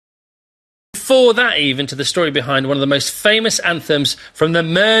before that even, to the story behind one of the most famous anthems from the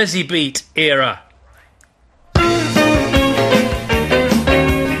Mersey beat era.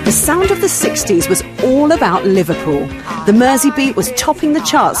 The sound of the 60s was all about Liverpool. The Mersey beat was topping the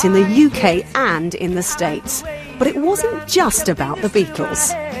charts in the UK and in the States. But it wasn't just about the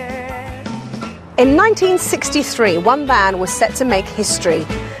Beatles. In 1963, one band was set to make history,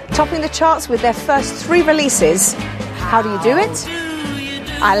 topping the charts with their first 3 releases. How Do You Do It?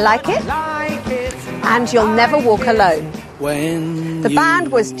 I Like It, and You'll Never Walk Alone. The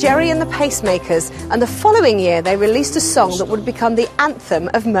band was Gerry and the Pacemakers, and the following year they released a song that would become the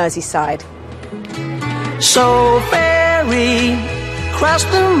anthem of Merseyside. So ferry, cross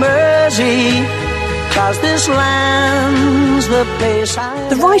the Mersey, 'cause this land's the place I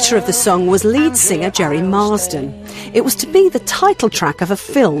The writer of the song was lead singer Gerry Marsden. It was to be the title track of a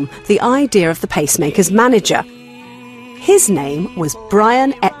film, the idea of the Pacemakers' manager. His name was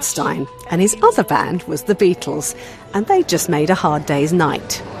Brian Epstein, and his other band was the Beatles, and they just made A Hard Day's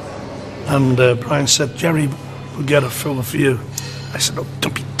Night. And Brian said, Gerry, we'll get a film for you. I said, oh,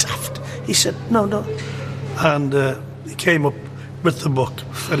 don't be daft. He said, no. And he came up with the book,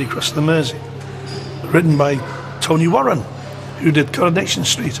 Ferry Across the Mersey, written by Tony Warren, who did Coronation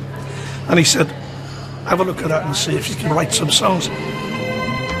Street. And he said, have a look at that and see if you can write some songs.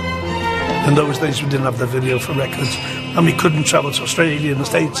 In those days we didn't have the video for records, and we couldn't travel to Australia and the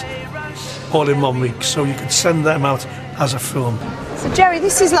States all in 1 week, so you could send them out as a film. So Gerry,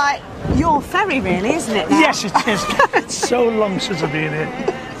 this is like your ferry really, isn't it now? Yes, it is. It's so long since I've been here.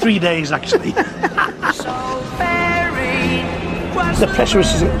 3 days actually. The pressure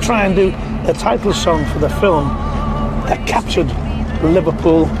was to try and do a title song for the film that captured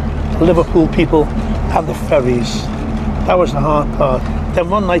Liverpool people and the ferries. That was the hard part. Then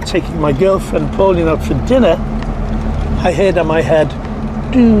one night, taking my girlfriend Pauline out for dinner, I heard in my head,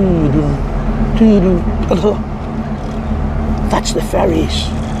 doo-doo, doo-doo. I thought, that's the ferries.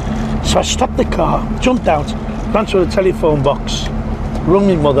 So I stopped the car, jumped out, ran to the telephone box, rung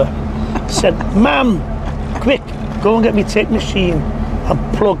my mother, said, Ma'am, quick, go and get me tape machine and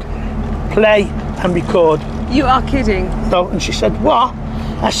plug, play and record. You are kidding. No, and she said, what?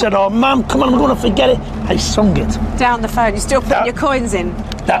 I said, oh, Mum, come on, I'm going to forget it. I sung it. Down the phone, you're still putting your coins in?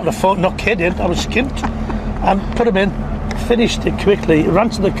 Down the phone, not kidding, I was skint. And put them in, finished it quickly, ran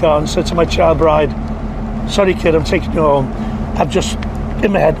to the car and said to my child bride, sorry kid, I'm taking you home. I've just,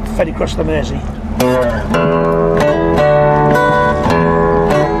 in my head, Ferry Across the Mersey.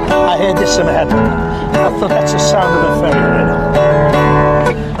 I heard this in my head. I thought that's the sound of a ferry, you know.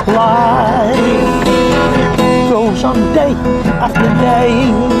 Life goes on day after day.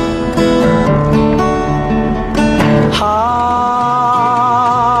 Hearts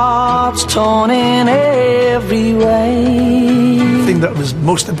torn in every way. The thing that was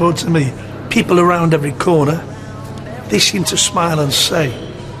most important to me, people around every corner, they seem to smile and say,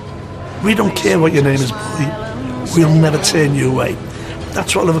 we don't care what your name is, boy, we'll never turn you away.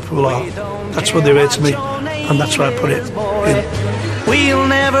 That's what Liverpool are. That's what they were to me, and that's why I put it in. We'll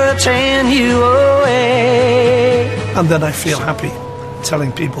never turn you away. And then I feel happy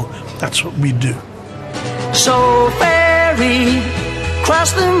telling people that's what we do. So ferry,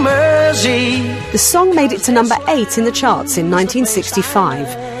 cross the Mersey. The song made it to number 8 in the charts in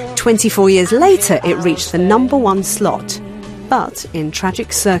 1965. 24 years later, it reached the number 1 slot. But in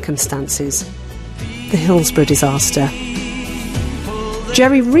tragic circumstances. The Hillsborough disaster.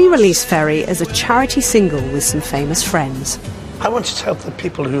 Gerry re-released Ferry as a charity single with some famous friends. I wanted to help the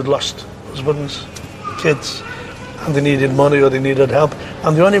people who'd lost husbands, kids, and they needed money or they needed help.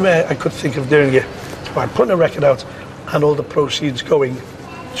 And the only way I could think of doing it was by putting a record out and all the proceeds going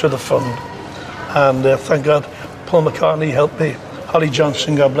to the fund. And thank God, Paul McCartney helped me, Holly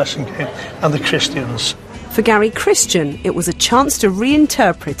Johnson, God bless him, and the Christians. For Gary Christian, it was a chance to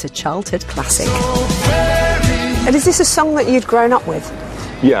reinterpret a childhood classic. And is this a song that you'd grown up with?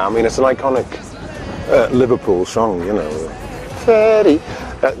 Yeah, I mean, it's an iconic Liverpool song, you know. Ferry,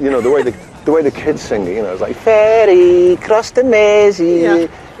 you know, the way the kids sing it, you know, it's like, Ferry, cross the Mersey,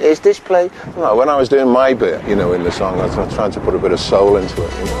 is this place? Well, when I was doing my bit, you know, in the song, I was trying to put a bit of soul into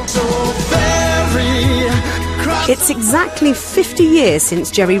it, you know. It's exactly 50 years since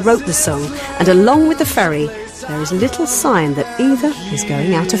Gerry wrote the song, and along with the ferry, there is little sign that either is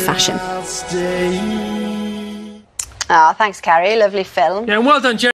going out of fashion. Ah, thanks, Carrie. Lovely film. Yeah, and well done, Gerry.